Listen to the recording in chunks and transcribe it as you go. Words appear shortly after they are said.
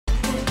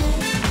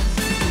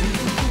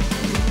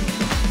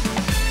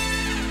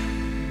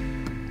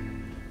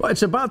Well,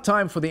 it's about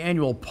time for the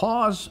annual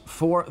Paws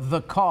for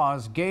the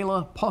Cause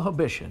Gala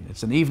Prohibition.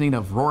 It's an evening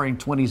of roaring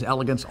 20s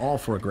elegance, all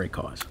for a great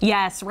cause.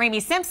 Yes, Ramey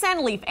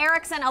Simpson, Leif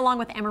Erickson, along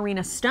with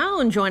Amarina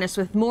Stone, join us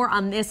with more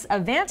on this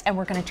event, and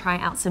we're going to try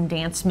out some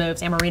dance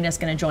moves. Amarina is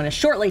going to join us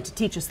shortly to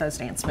teach us those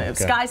dance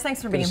moves. Okay. Guys,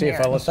 thanks for being here.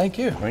 Fellas. Thank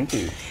you. Thank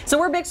you. So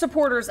we're big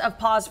supporters of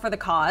Paws for the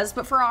Cause,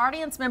 but for our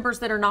audience members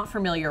that are not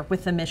familiar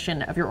with the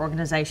mission of your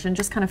organization,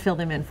 just kind of fill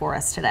them in for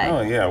us today.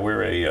 Oh yeah,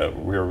 we're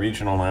a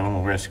regional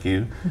animal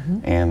rescue,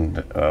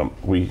 and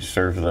we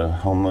serve the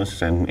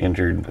homeless and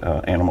injured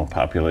animal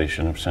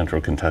population of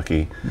Central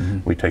Kentucky.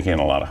 We take in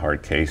a lot of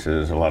hard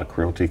cases, a lot of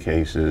cruelty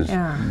cases,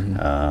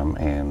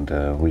 and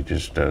we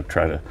just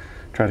try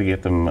to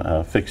get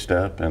them fixed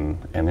up and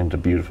into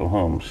beautiful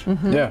homes.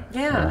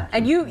 Yeah.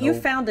 And you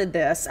founded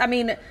this. I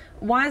mean,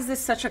 why is this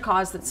such a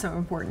cause that's so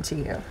important to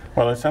you?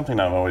 Well, it's something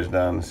I've always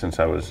done since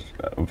I was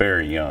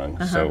very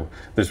young. So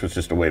this was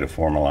just a way to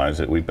formalize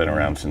it. We've been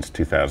around since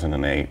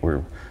 2008.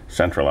 We're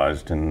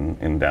centralized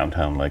in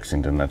downtown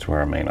Lexington. That's where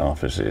our main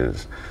office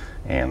is.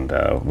 And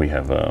we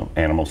have an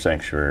animal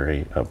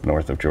sanctuary up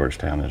north of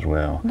Georgetown as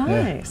well.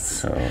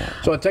 Nice.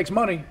 So it takes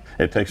money.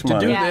 It takes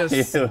money to do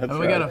this. Yeah,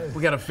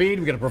 we gotta feed,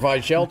 we gotta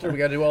provide shelter, we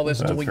gotta do all this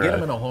until we get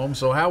them in a home.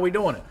 So how are we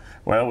doing it?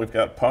 Well, we've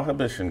got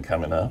Prohibition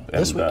coming up.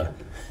 This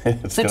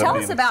weekend. So tell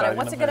us about it.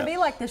 What's it going to be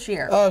like this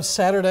year?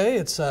 Saturday.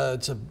 It's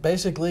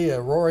basically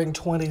a Roaring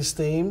 20s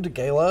themed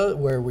gala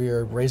where we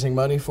are raising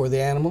money for the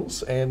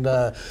animals, and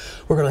we're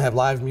going to have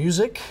live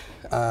music.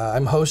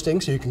 I'm hosting,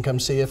 so you can come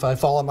see if I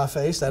fall on my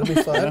face. That'll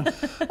be fun.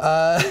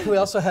 We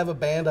also have a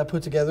band I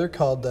put together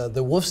called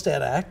the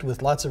Wolfstead Act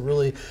with lots of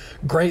really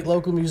great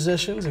local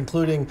musicians,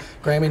 including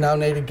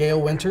Grammy-nominated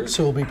Gail Winters,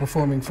 who will be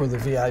performing for the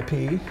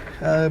VIP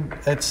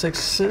at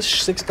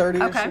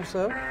 6:30ish or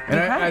so. And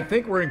I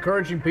think we're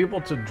encouraging people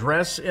to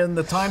dress in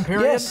the time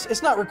period? Yes,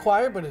 it's not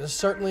required, but it is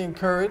certainly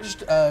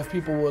encouraged. If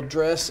people will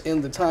dress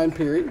in the time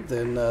period,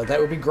 then that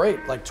would be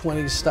great, like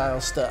 20s style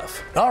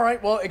stuff. All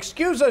right, well,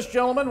 excuse us,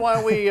 gentlemen,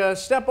 while we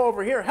step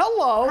over here.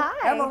 Hello,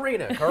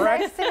 Amarina,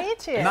 correct? Nice to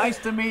meet you. Nice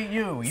to meet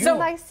you. So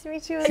nice to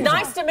meet you.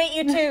 Nice to meet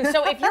you too.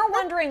 So if you're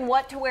wondering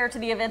what to wear to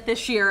the event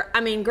this year,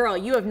 I mean, girl,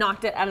 you have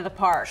knocked it out of the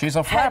park. She's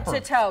a flapper.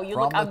 Head to toe, you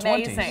look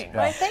amazing. Yeah.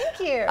 Well,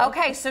 thank you.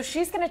 Okay, so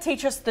she's going to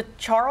teach us the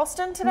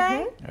Charleston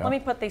today. Let me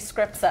put these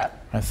scripts up.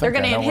 They're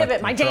going to know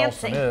inhibit what my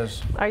Charleston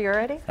dancing. Is. Are you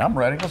ready? I'm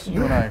ready. Let's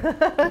you and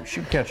I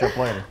should catch up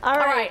later. All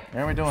right. How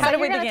are we doing? So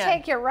you're going to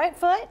take your right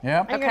foot,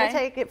 and you're going to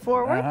take it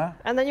forward,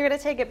 and then you're going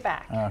to take it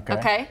back.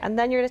 Okay. And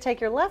then you're going to take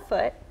your left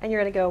foot, and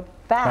you're going to go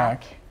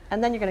back,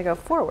 and then you're going to go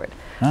forward.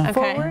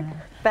 Forward,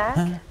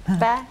 back,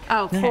 back.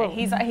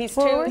 Okay.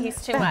 Forward.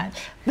 He's too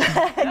much.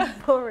 Back,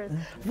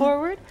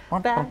 forward,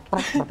 back,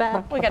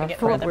 back. We got to get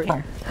further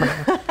here.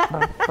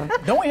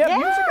 Don't we have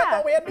music? I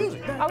thought we had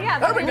music. Oh yeah,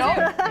 there we go.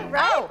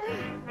 Right?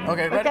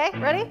 Okay, ready? Okay,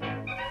 ready?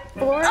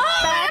 Forward,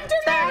 back,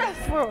 back,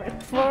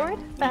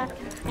 forward, back.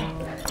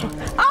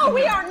 Oh,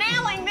 we are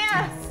nailing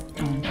this.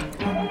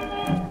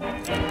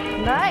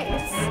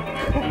 Nice.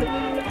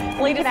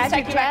 Lead us to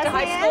take you back to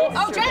high school.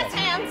 hands. Oh, jazz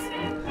hands.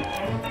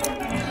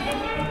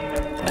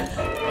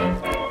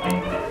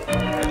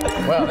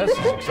 Well, this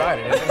is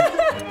exciting, isn't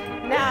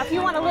it? Now, if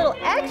you want a little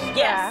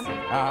extra,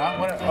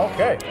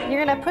 Okay.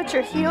 you're going to put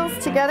your heels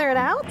together and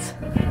out.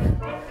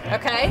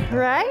 Okay.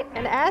 Right?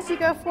 And as you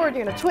go forward,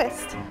 you're going to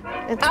twist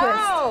and twist.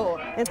 Oh.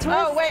 And twist.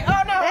 Oh, wait.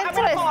 Oh, no. And I'm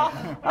going to fall.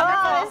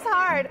 Oh, it's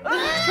hard.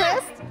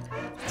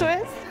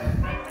 Twist,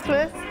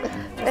 twist,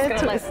 and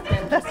twist.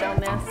 Just on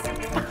this.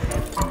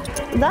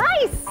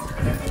 Nice.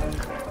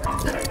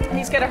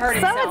 He's going to hurt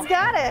himself. Someone's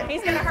got it.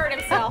 He's going to hurt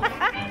himself.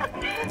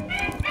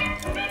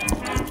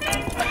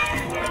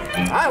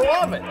 I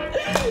love it.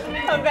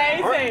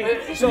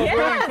 Amazing. So we're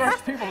going to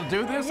encourage people to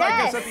do this, I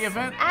guess, at the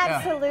event?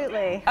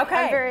 Absolutely. Yeah.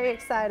 Okay. I'm very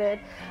excited.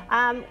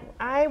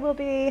 I will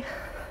be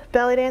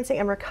belly dancing,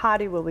 and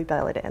Riccati will be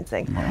belly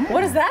dancing.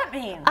 What does that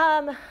mean?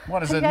 What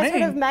does have it you guys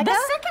mean? heard of Mecca? The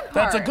second part.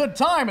 That's a good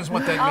time is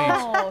what that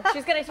means. Oh,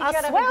 she's going to teach you how to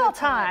have swell a good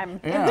time.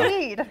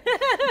 Indeed.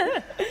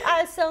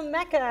 So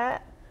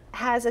Mecca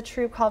has a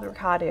troupe called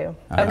Riccati,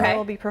 and I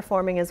will be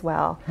performing as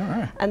well.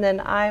 And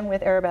then I'm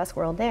with Arabesque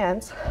World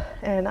Dance,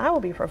 and I will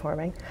be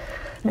performing.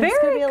 And it's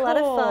going to be a lot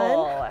of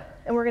fun.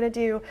 And we're going to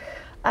do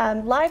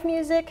live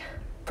music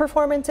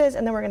performances,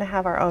 and then we're going to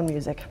have our own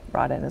music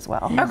brought in as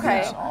well. Okay.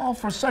 It's all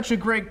for such a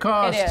great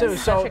cause, It is. too.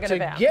 So Such a good to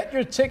event. get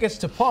your tickets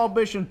to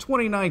Prohibition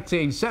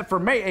 2019, set for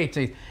May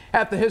 18th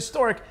at the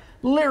historic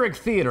Lyric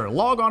Theater,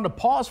 log on to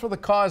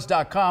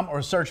pawsforthecause.com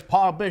or search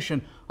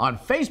Prohibition on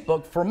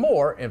Facebook for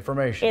more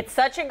information. It's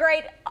such a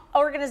great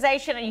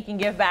organization, and you can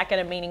give back in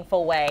a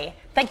meaningful way.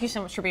 Thank you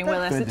so much for being with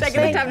us and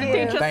taking the time to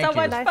teach us. So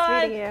much fun.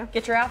 Nice meeting you.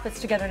 Get your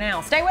outfits together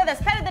now. Stay with us.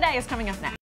 Pet of the Day is coming up next.